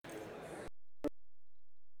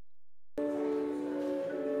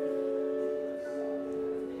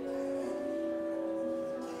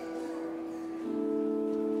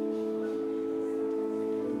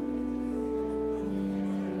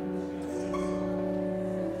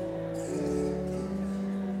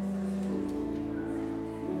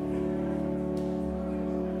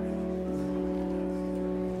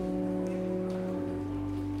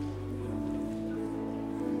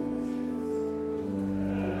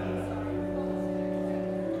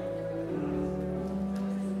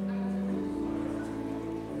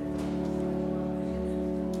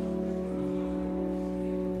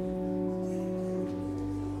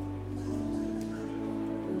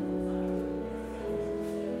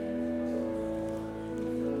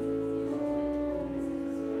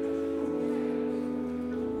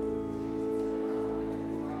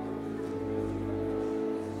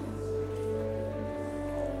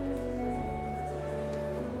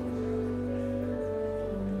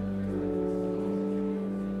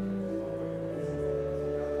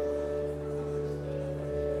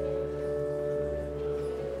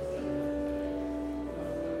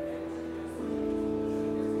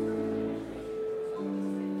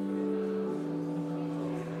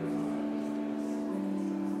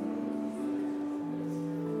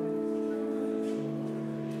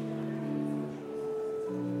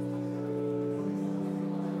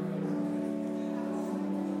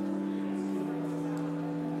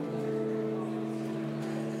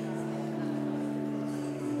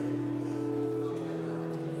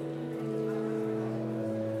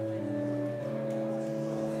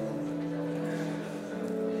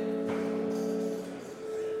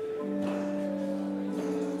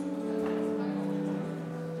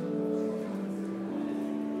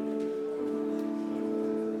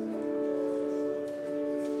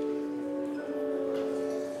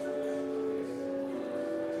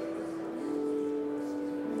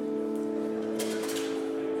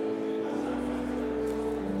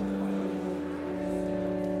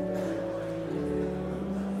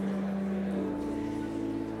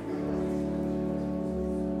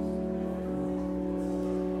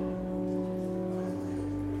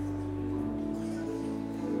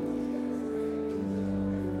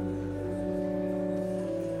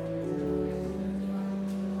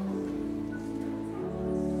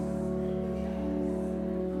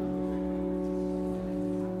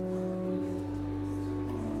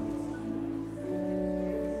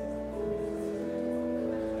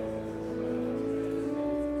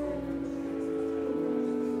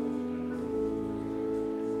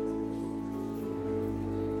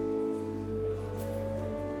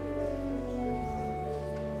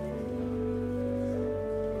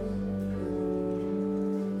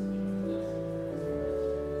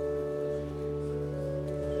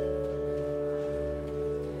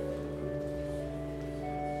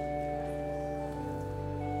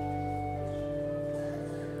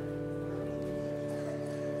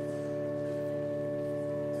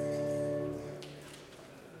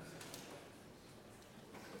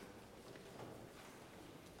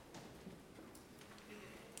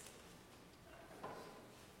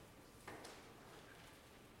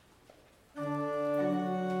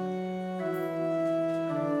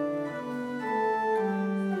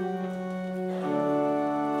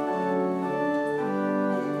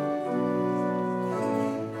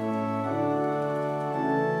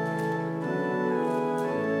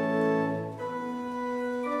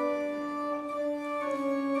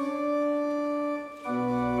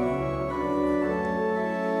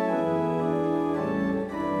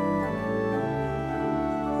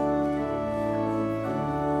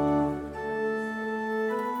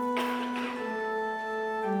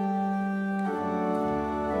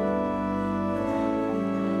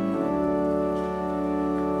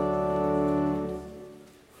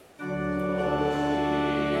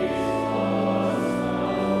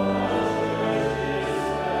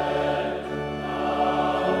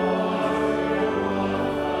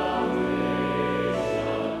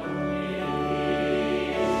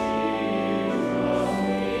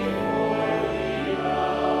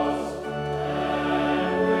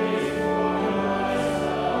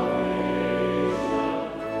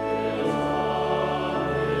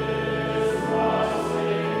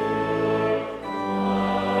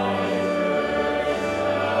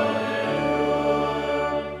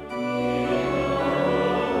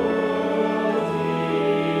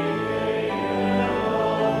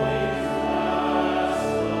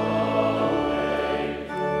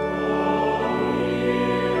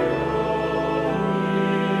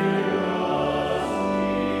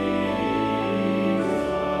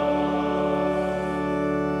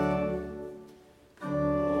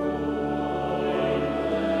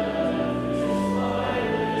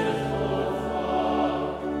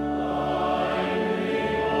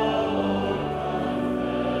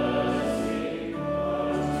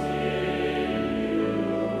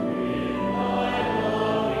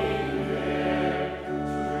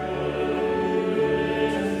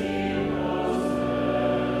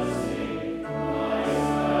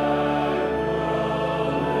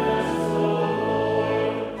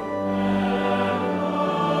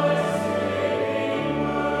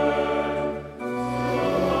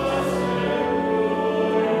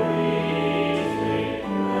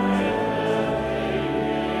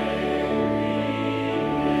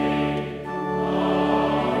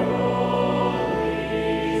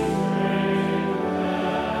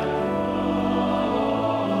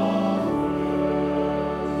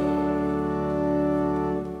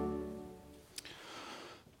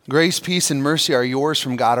Grace, peace, and mercy are yours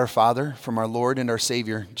from God our Father, from our Lord and our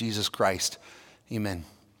Savior, Jesus Christ. Amen.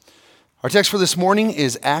 Our text for this morning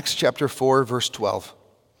is Acts chapter 4, verse 12.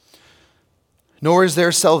 Nor is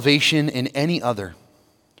there salvation in any other,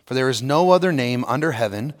 for there is no other name under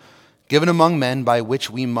heaven given among men by which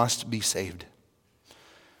we must be saved.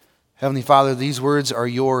 Heavenly Father, these words are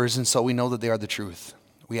yours, and so we know that they are the truth.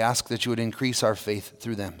 We ask that you would increase our faith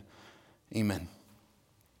through them. Amen.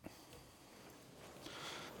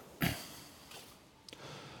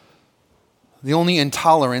 The only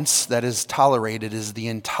intolerance that is tolerated is the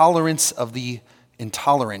intolerance of the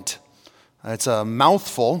intolerant. It's a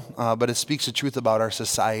mouthful, but it speaks the truth about our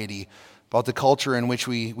society, about the culture in which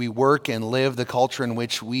we work and live, the culture in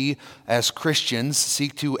which we as Christians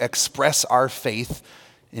seek to express our faith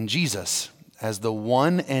in Jesus as the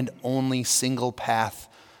one and only single path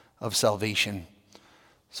of salvation.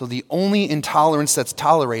 So the only intolerance that's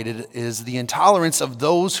tolerated is the intolerance of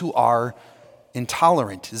those who are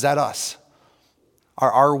intolerant. Is that us?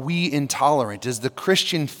 Are we intolerant? Is the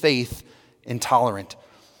Christian faith intolerant?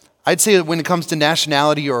 I'd say that when it comes to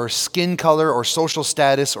nationality or skin color or social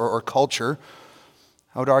status or culture,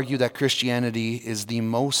 I would argue that Christianity is the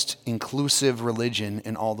most inclusive religion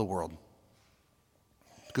in all the world.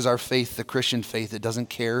 Because our faith, the Christian faith, it doesn't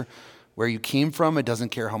care where you came from. It doesn't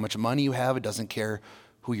care how much money you have. It doesn't care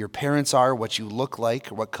who your parents are, what you look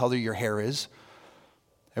like, or what color your hair is.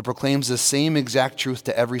 It proclaims the same exact truth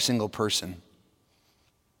to every single person.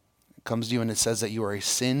 It comes to you and it says that you are a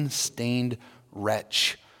sin-stained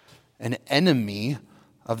wretch, an enemy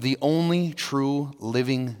of the only true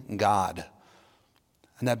living God.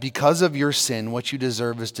 And that because of your sin, what you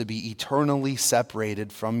deserve is to be eternally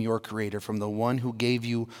separated from your Creator, from the one who gave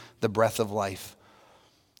you the breath of life.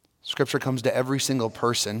 Scripture comes to every single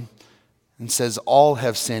person and says all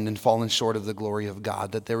have sinned and fallen short of the glory of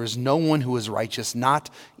God, that there is no one who is righteous, not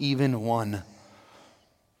even one.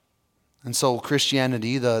 And so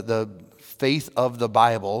Christianity, the faith of the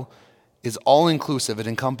Bible, is all-inclusive. It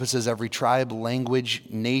encompasses every tribe, language,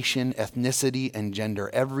 nation, ethnicity, and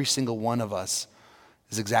gender. Every single one of us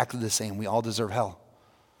is exactly the same. We all deserve hell.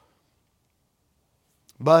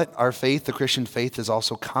 But our faith, the Christian faith, is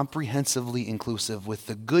also comprehensively inclusive with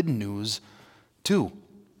the good news too.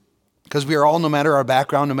 Because we are all, no matter our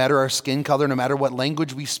background, no matter our skin color, no matter what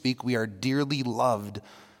language we speak, we are dearly loved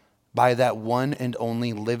by that one and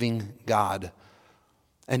only living God.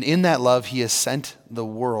 And in that love, he has sent the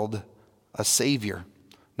world a Savior,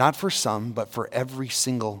 not for some, but for every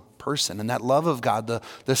single person. And that love of God,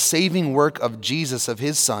 the saving work of Jesus, of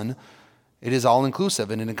his Son, it is all-inclusive,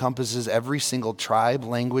 and it encompasses every single tribe,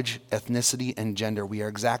 language, ethnicity, and gender. We are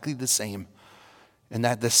exactly the same, and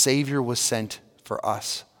that the Savior was sent for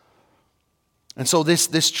us. And so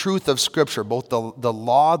this truth of Scripture, both the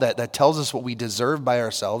law that tells us what we deserve by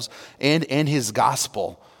ourselves and his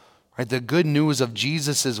gospel, right? The good news of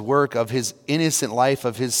Jesus' work, of his innocent life,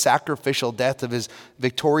 of his sacrificial death, of his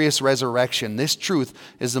victorious resurrection. This truth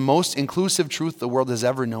is the most inclusive truth the world has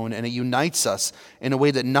ever known, and it unites us in a way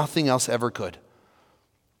that nothing else ever could.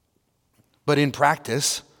 But in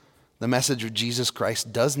practice, the message of Jesus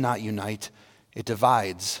Christ does not unite, it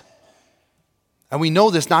divides. And we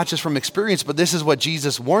know this not just from experience, but this is what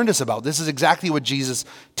Jesus warned us about. This is exactly what Jesus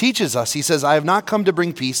teaches us. He says, I have not come to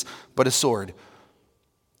bring peace, but a sword.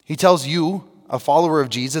 He tells you, a follower of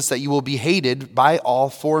Jesus, that you will be hated by all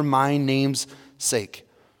for my name's sake.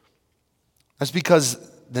 That's because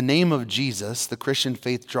the name of Jesus, the Christian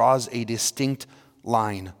faith, draws a distinct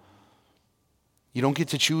line. You don't get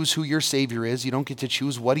to choose who your Savior is. You don't get to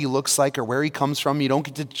choose what he looks like or where he comes from. You don't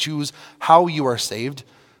get to choose how you are saved.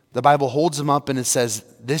 The Bible holds him up and it says,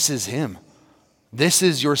 this is him. This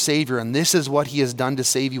is your Savior, and this is what he has done to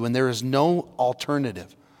save you, and there is no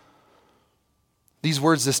alternative. These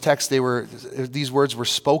words, these words were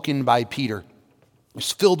spoken by Peter. He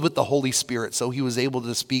was filled with the Holy Spirit, so he was able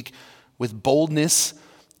to speak with boldness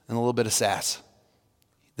and a little bit of sass.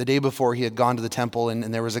 The day before, he had gone to the temple,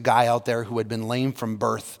 and there was a guy out there who had been lame from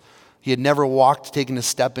birth. He had never walked, taken a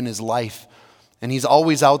step in his life. And he's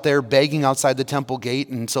always out there begging outside the temple gate.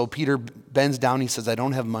 And so Peter bends down. He says, I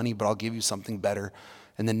don't have money, but I'll give you something better.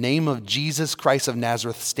 In the name of Jesus Christ of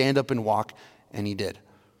Nazareth, stand up and walk. And he did.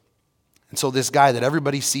 And so this guy that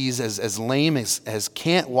everybody sees as lame, as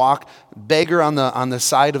can't walk, beggar on the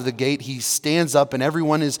side of the gate, he stands up and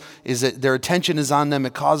everyone their attention is on them.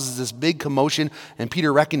 It causes this big commotion, and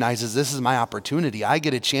Peter recognizes this is my opportunity. I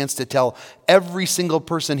get a chance to tell every single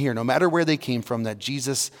person here, no matter where they came from, that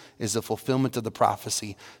Jesus is the fulfillment of the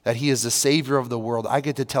prophecy, that he is the Savior of the world. I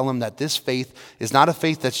get to tell them that this faith is not a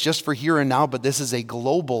faith that's just for here and now, but this is a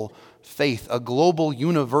global faith, a global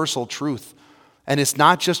universal truth. And it's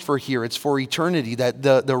not just for here, it's for eternity, that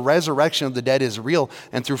the resurrection of the dead is real.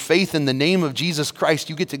 And through faith in the name of Jesus Christ,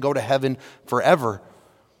 you get to go to heaven forever.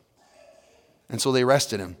 And so they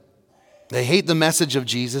arrested him. They hate the message of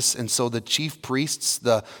Jesus, and so the chief priests,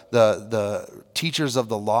 the teachers of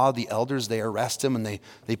the law, the elders, they arrest him and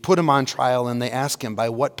they put him on trial and they ask him, by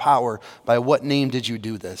what power, by what name did you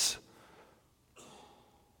do this?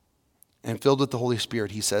 And filled with the Holy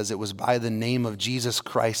Spirit, he says, it was by the name of Jesus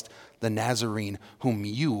Christ, the Nazarene, whom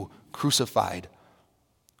you crucified,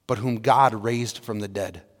 but whom God raised from the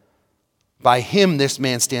dead. By him this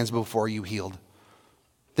man stands before you healed.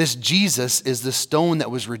 This Jesus is the stone that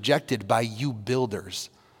was rejected by you builders,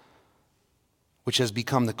 which has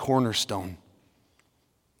become the cornerstone.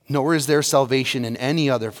 Nor is there salvation in any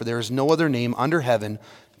other, for there is no other name under heaven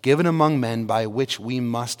given among men by which we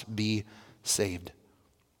must be saved.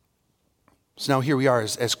 So now here we are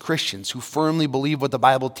as Christians who firmly believe what the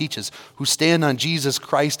Bible teaches, who stand on Jesus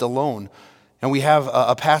Christ alone. And we have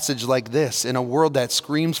a passage like this in a world that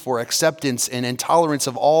screams for acceptance and intolerance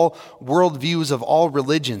of all worldviews, of all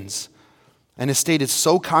religions. And is stated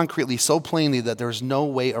so concretely, so plainly that there's no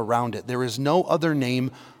way around it. There is no other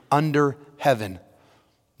name under heaven.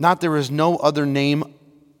 Not there is no other name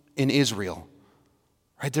in Israel.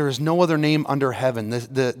 Right? There is no other name under heaven.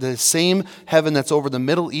 The same heaven that's over the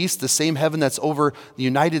Middle East, the same heaven that's over the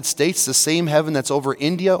United States, the same heaven that's over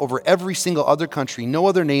India, over every single other country. No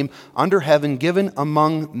other name under heaven given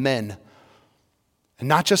among men. And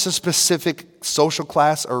not just a specific social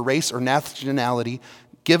class or race or nationality,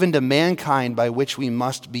 given to mankind by which we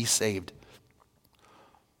must be saved.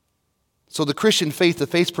 So the Christian faith, the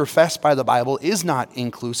faith professed by the Bible, is not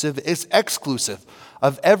inclusive, it's exclusive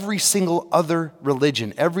of every single other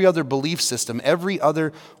religion, every other belief system, every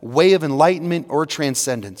other way of enlightenment or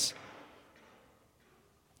transcendence.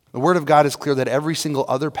 The Word of God is clear that every single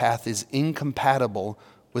other path is incompatible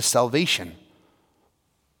with salvation.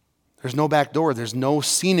 There's no back door, there's no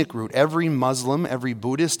scenic route. Every Muslim, every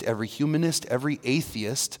Buddhist, every humanist, every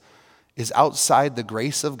atheist is outside the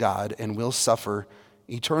grace of God and will suffer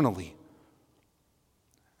eternally.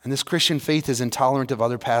 And this Christian faith is intolerant of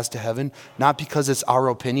other paths to heaven, not because it's our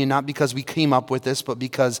opinion, not because we came up with this, but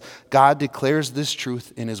because God declares this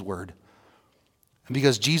truth in His Word. And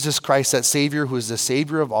because Jesus Christ, that Savior who is the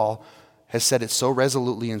Savior of all, has said it so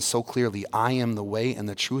resolutely and so clearly, I am the way and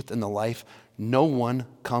the truth and the life. No one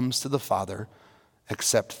comes to the Father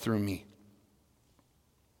except through me.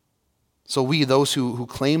 So we, those who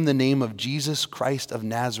claim the name of Jesus Christ of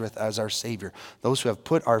Nazareth as our Savior, those who have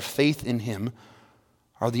put our faith in Him,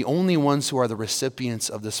 are the only ones who are the recipients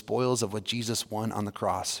of the spoils of what Jesus won on the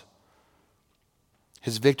cross.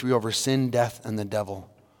 His victory over sin, death, and the devil.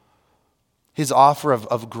 His offer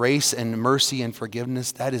of grace and mercy and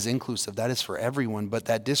forgiveness, that is inclusive. That is for everyone. But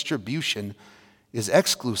that distribution is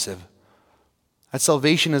exclusive. That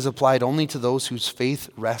salvation is applied only to those whose faith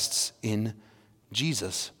rests in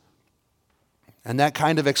Jesus. And that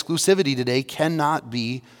kind of exclusivity today cannot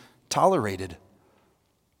be tolerated.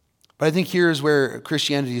 But I think here is where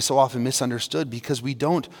Christianity is so often misunderstood, because we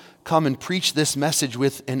don't come and preach this message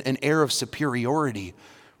with an air of superiority.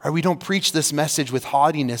 Right? We don't preach this message with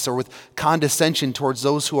haughtiness or with condescension towards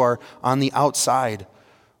those who are on the outside.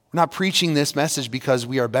 We're not preaching this message because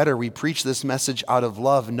we are better. We preach this message out of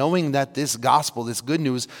love, knowing that this gospel, this good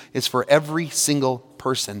news, is for every single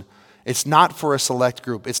person. It's not for a select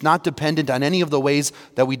group. It's not dependent on any of the ways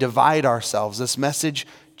that we divide ourselves. This message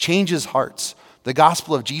changes hearts. The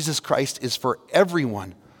gospel of Jesus Christ is for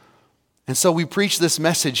everyone. And so we preach this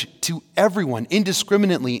message to everyone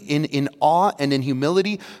indiscriminately, in awe and in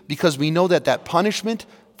humility, because we know that punishment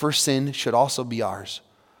for sin should also be ours.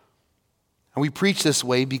 And we preach this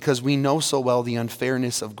way because we know so well the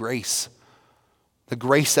unfairness of grace, the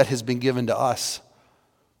grace that has been given to us.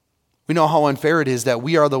 We know how unfair it is that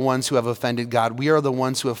we are the ones who have offended God. We are the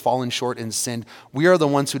ones who have fallen short and sinned. We are the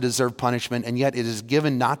ones who deserve punishment, and yet it is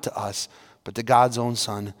given not to us, but to God's own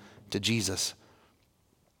Son, to Jesus.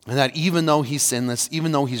 And that even though He's sinless,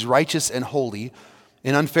 even though He's righteous and holy,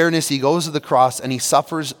 in unfairness He goes to the cross and He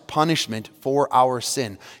suffers punishment for our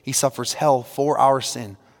sin. He suffers hell for our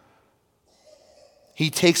sin. He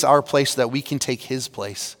takes our place so that we can take His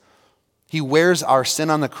place. He wears our sin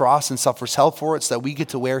on the cross and suffers hell for it so that we get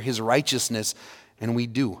to wear His righteousness, and we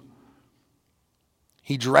do.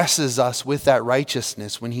 He dresses us with that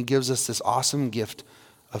righteousness when He gives us this awesome gift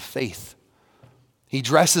of faith. He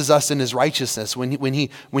dresses us in His righteousness when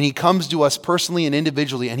he comes to us personally and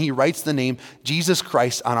individually, and He writes the name Jesus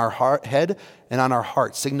Christ on our head and on our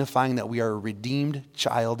heart, signifying that we are a redeemed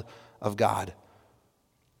child of God.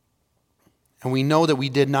 And we know that we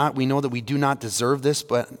did not. We know that we do not deserve this,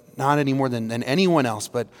 but not any more than anyone else.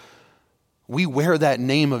 But we wear that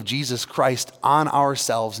name of Jesus Christ on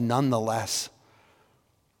ourselves nonetheless.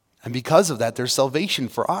 And because of that, there's salvation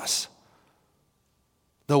for us.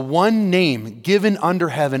 The one name given under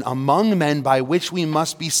heaven among men by which we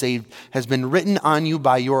must be saved has been written on you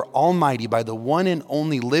by your Almighty, by the one and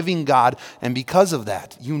only living God. And because of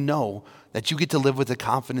that, you know that you get to live with the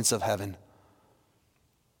confidence of heaven.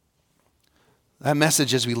 That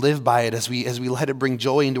message, as we live by it, as we let it bring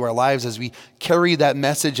joy into our lives, as we carry that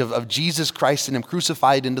message of Jesus Christ and Him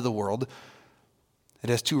crucified into the world, it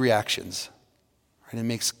has two reactions. Right? It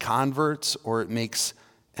makes converts or it makes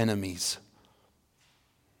enemies.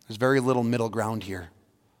 There's very little middle ground here.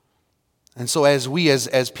 And so as we,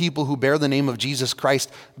 as people who bear the name of Jesus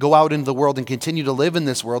Christ, go out into the world and continue to live in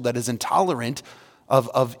this world that is intolerant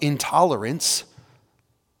of intolerance,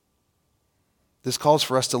 this calls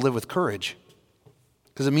for us to live with courage.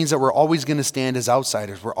 Because it means that we're always going to stand as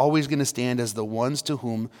outsiders. We're always going to stand as the ones to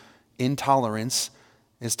whom intolerance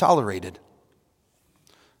is tolerated.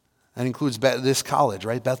 That includes this college,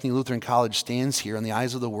 right? Bethany Lutheran College stands here in the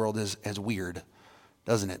eyes of the world as weird,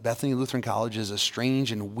 doesn't it? Bethany Lutheran College is a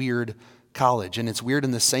strange and weird college. And it's weird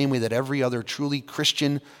in the same way that every other truly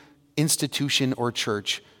Christian institution or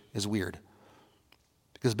church is weird.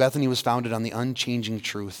 Because Bethany was founded on the unchanging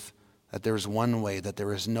truth that there is one way, that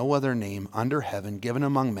there is no other name under heaven given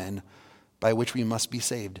among men by which we must be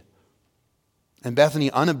saved. And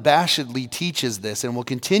Bethany unabashedly teaches this and will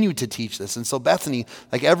continue to teach this. And so Bethany,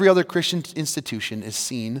 like every other Christian institution, is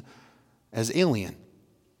seen as alien.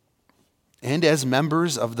 And as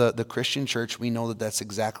members of the Christian church, we know that that's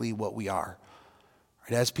exactly what we are.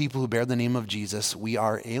 Right? As people who bear the name of Jesus, we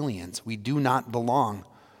are aliens. We do not belong.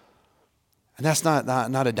 And that's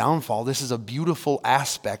not a downfall. This is a beautiful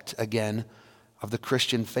aspect, again, of the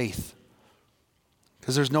Christian faith.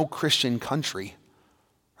 Because there's no Christian country.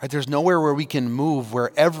 Right? There's nowhere where we can move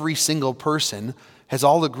where every single person has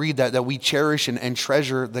all agreed that we cherish and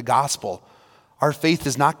treasure the gospel. Our faith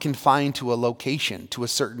is not confined to a location, to a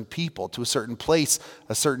certain people, to a certain place,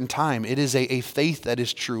 a certain time. It is a faith that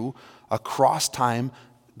is true across time,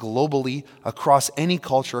 globally, across any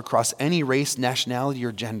culture, across any race, nationality,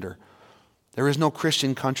 or gender. There is no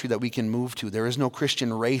Christian country that we can move to. There is no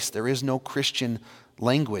Christian race. There is no Christian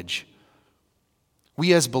language.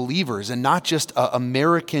 We as believers, and not just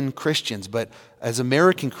American Christians, but as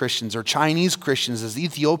American Christians or Chinese Christians, as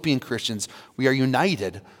Ethiopian Christians, we are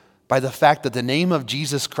united by the fact that the name of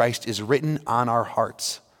Jesus Christ is written on our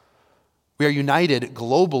hearts. We are united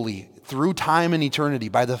globally through time and eternity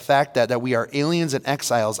by the fact that we are aliens and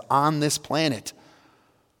exiles on this planet.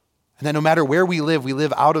 And that no matter where we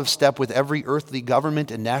live out of step with every earthly government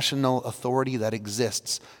and national authority that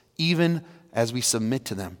exists, even as we submit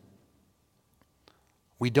to them.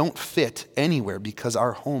 We don't fit anywhere because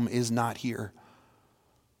our home is not here.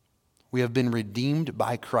 We have been redeemed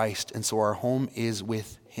by Christ, and so our home is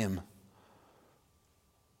with Him.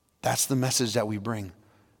 That's the message that we bring.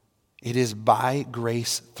 It is by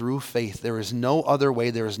grace through faith. There is no other way.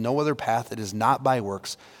 There is no other path. It is not by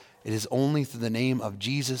works. It is only through the name of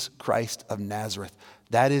Jesus Christ of Nazareth.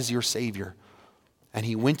 That is your Savior. And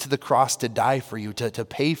He went to the cross to die for you, to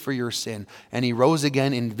pay for your sin. And He rose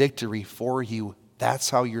again in victory for you.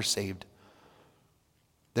 That's how you're saved.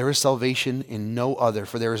 There is salvation in no other,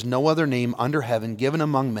 for there is no other name under heaven given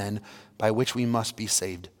among men by which we must be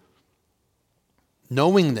saved.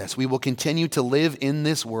 Knowing this, we will continue to live in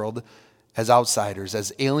this world as outsiders,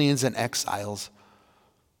 as aliens and exiles.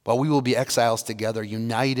 But we will be exiles together,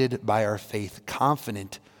 united by our faith,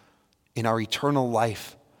 confident in our eternal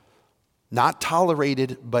life, not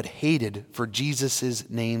tolerated but hated for Jesus'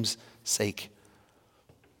 name's sake.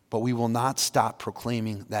 But we will not stop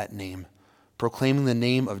proclaiming that name, proclaiming the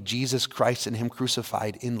name of Jesus Christ and Him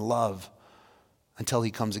crucified in love until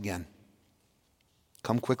He comes again.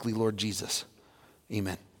 Come quickly, Lord Jesus.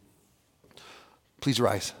 Amen. Please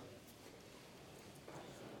rise.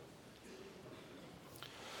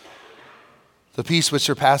 The peace which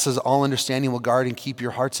surpasses all understanding will guard and keep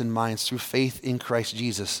your hearts and minds through faith in Christ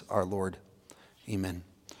Jesus our Lord. Amen.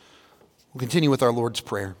 We'll continue with our Lord's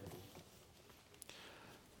Prayer.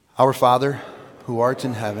 Our Father, who art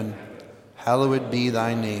in heaven, hallowed be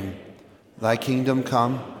thy name. Thy kingdom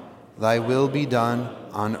come, thy will be done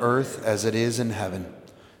on earth as it is in heaven.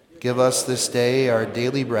 Give us this day our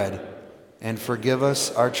daily bread, and forgive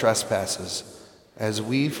us our trespasses, as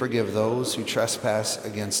we forgive those who trespass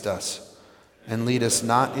against us. And lead us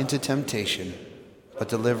not into temptation, but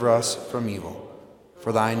deliver us from evil.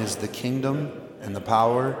 For thine is the kingdom, and the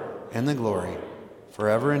power, and the glory,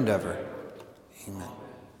 forever and ever. Amen.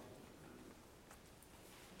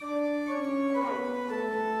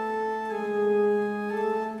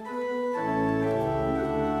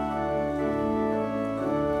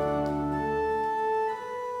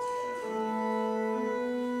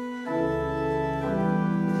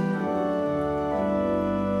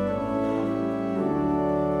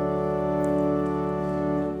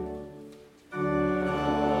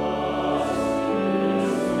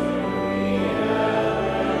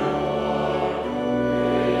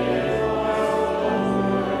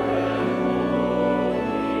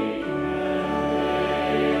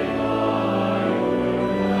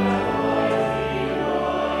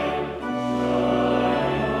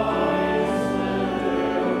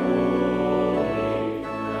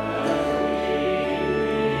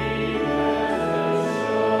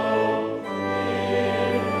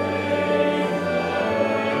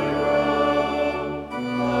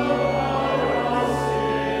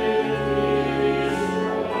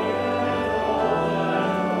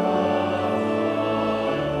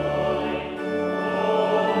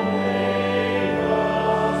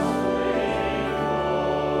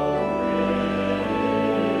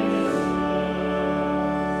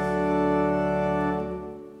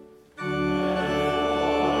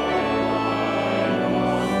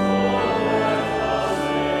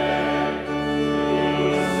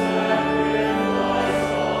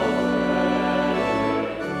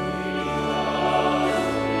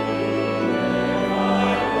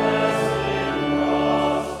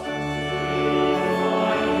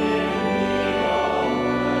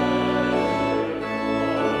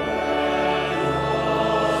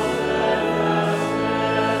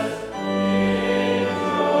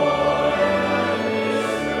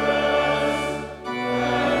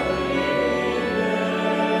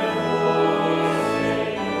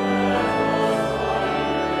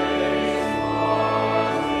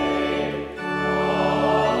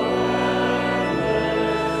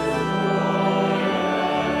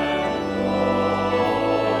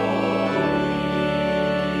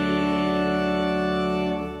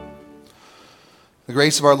 The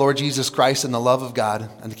grace of our Lord Jesus Christ and the love of God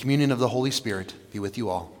and the communion of the Holy Spirit be with you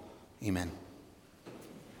all. Amen.